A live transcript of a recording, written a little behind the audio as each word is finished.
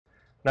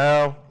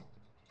Now,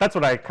 that's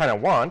what I kind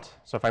of want.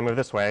 So if I move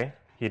this way,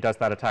 he does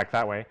that attack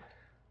that way.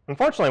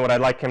 Unfortunately, what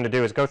I'd like him to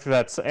do is go through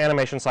that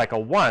animation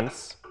cycle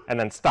once and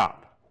then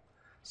stop.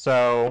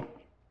 So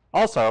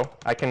also,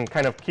 I can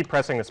kind of keep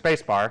pressing the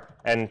space bar,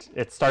 and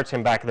it starts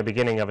him back at the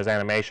beginning of his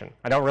animation.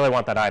 I don't really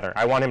want that either.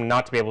 I want him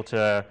not to be able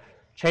to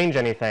change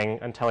anything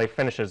until he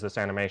finishes this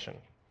animation.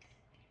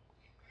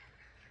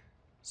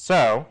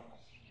 So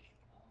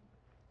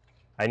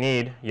I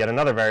need yet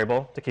another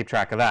variable to keep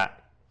track of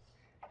that.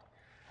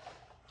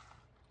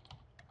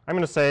 I'm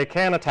going to say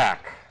can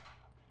attack.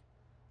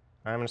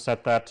 I'm going to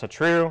set that to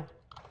true.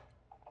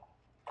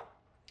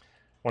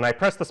 When I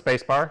press the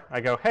spacebar, I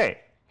go, hey,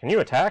 can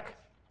you attack?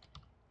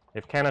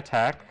 If can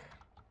attack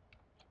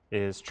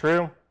is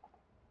true,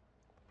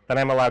 then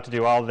I'm allowed to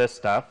do all this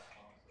stuff.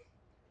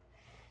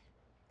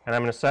 And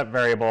I'm going to set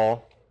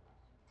variable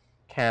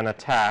can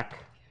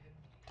attack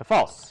to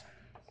false.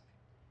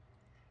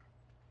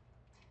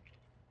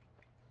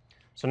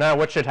 So now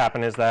what should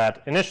happen is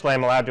that initially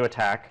I'm allowed to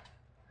attack.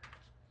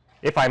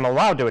 If I'm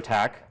allowed to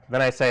attack,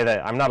 then I say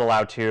that I'm not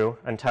allowed to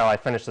until I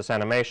finish this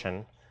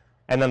animation.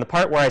 And then the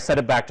part where I set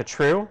it back to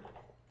true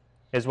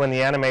is when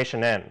the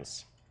animation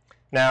ends.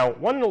 Now,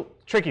 one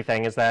tricky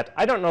thing is that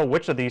I don't know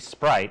which of these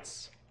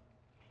sprites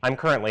I'm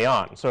currently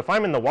on. So if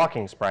I'm in the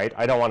walking sprite,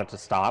 I don't want it to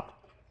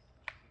stop.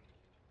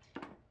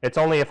 It's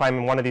only if I'm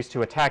in one of these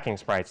two attacking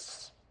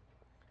sprites.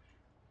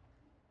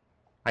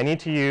 I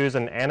need to use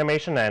an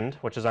animation end,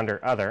 which is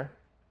under other.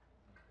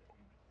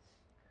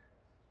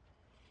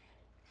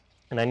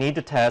 And I need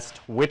to test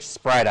which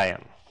sprite I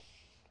am.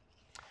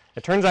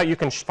 It turns out you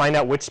can find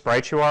out which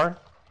sprite you are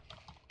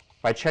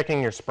by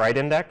checking your sprite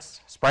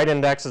index. Sprite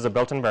index is a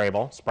built-in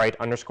variable, sprite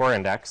underscore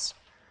index,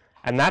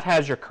 and that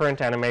has your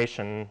current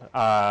animation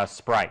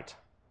sprite.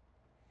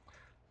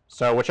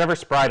 So whichever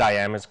sprite I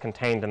am is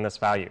contained in this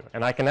value.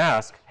 And I can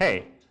ask,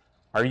 hey,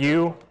 are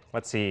you,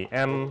 let's see,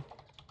 M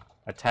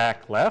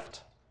attack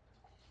left?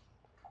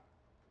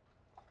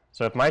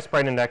 So if my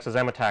sprite index is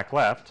M attack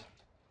left,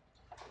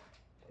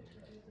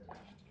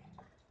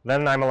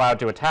 then I'm allowed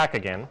to attack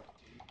again.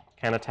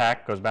 Can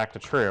attack goes back to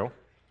true.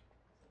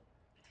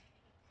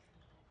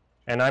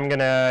 And I'm going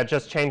to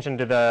just change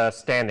into the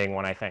standing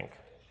one, I think.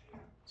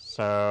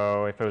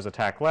 So if it was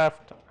attack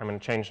left, I'm going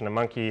to change into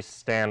monkey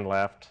stand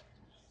left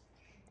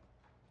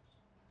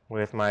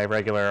with my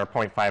regular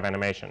 0.5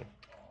 animation.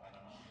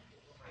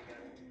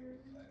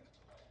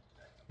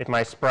 If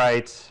my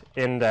sprite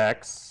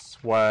index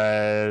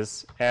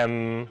was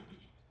M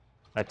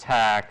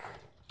attack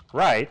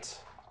right,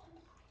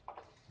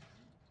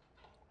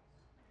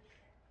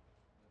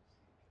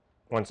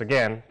 once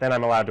again, then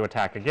I'm allowed to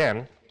attack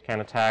again.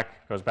 Can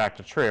attack goes back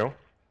to true.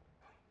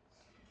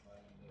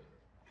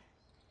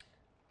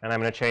 And I'm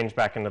going to change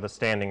back into the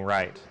standing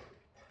right.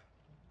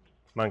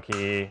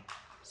 Monkey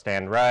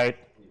stand right,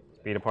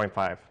 speed of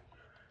 0.5.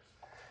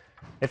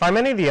 If I'm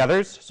any of the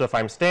others, so if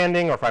I'm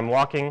standing or if I'm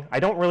walking,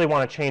 I don't really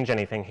want to change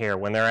anything here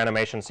when their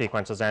animation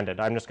sequence is ended.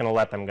 I'm just going to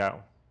let them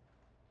go.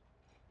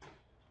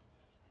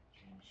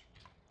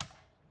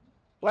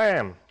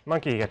 Blam!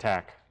 Monkey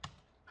attack.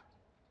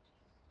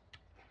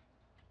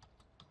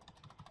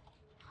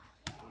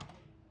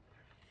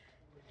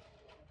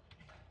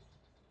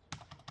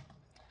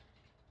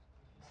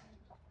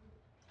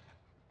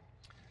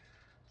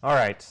 All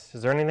right,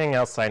 is there anything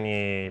else I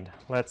need?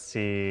 Let's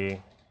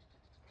see.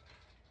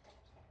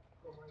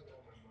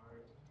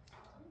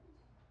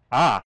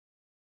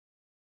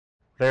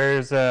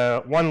 There's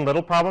one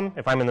little problem.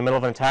 If I'm in the middle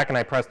of an attack and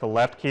I press the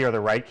left key or the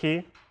right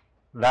key,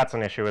 that's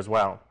an issue as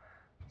well.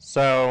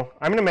 So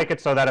I'm going to make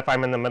it so that if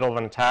I'm in the middle of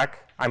an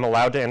attack, I'm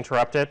allowed to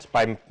interrupt it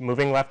by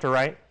moving left or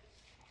right.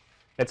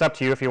 It's up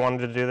to you if you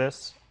wanted to do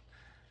this.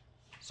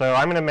 So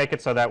I'm going to make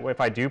it so that if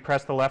I do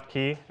press the left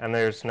key and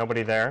there's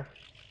nobody there,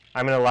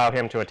 I'm going to allow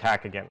him to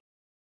attack again.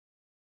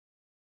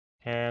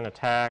 And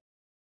attack,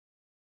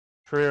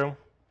 true.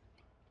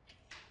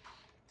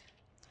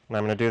 And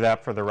I'm going to do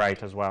that for the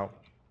right as well.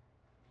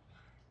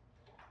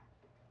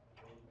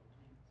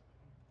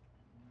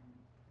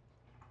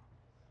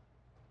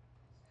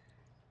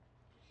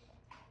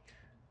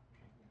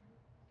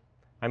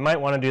 I might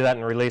want to do that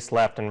in release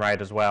left and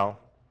right as well,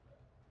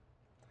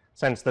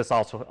 since this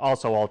also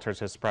alters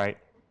his sprite.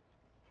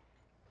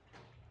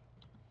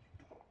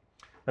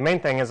 The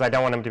main thing is I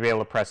don't want him to be able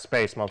to press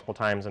space multiple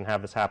times and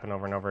have this happen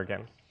over and over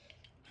again.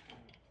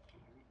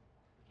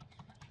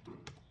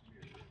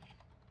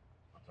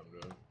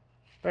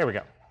 There we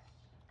go.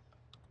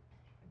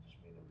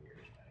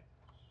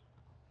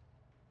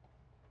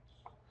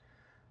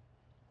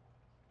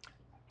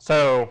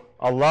 So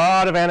a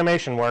lot of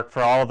animation work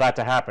for all of that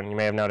to happen, you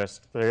may have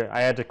noticed. I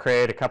had to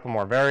create a couple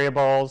more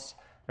variables.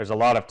 There's a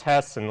lot of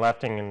tests in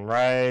lefting and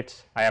right.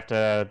 I have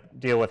to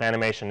deal with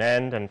animation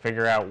end and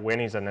figure out when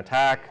he's in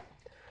attack.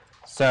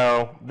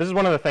 So this is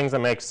one of the things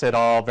that makes it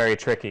all very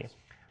tricky.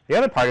 The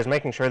other part is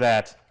making sure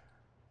that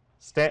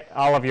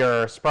all of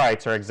your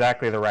sprites are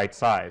exactly the right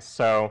size.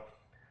 So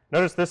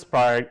notice this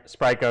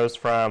sprite goes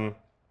from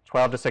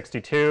 12 to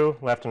 62.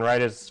 Left and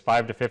right is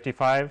 5 to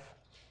 55.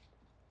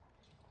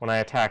 When I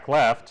attack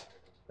left,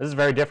 This is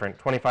very different,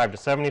 25 to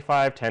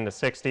 75, 10 to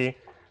 60.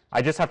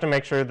 I just have to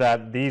make sure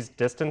that these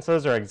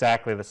distances are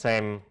exactly the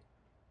same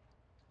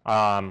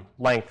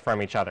length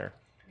from each other.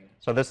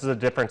 So this is a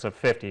difference of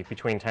 50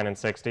 between 10 and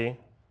 60,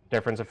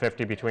 difference of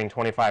 50 between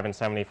 25 and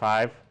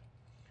 75,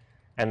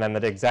 and then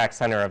the exact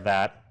center of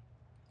that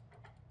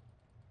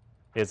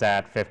is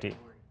at 50.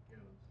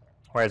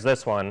 Whereas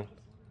this one,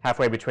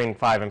 halfway between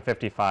 5 and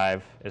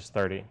 55, is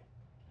 30.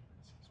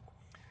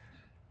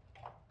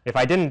 If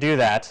I didn't do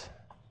that,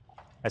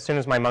 as soon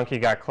as my monkey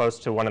got close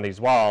to one of these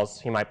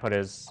walls, he might put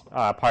his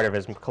part of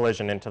his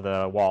collision into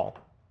the wall.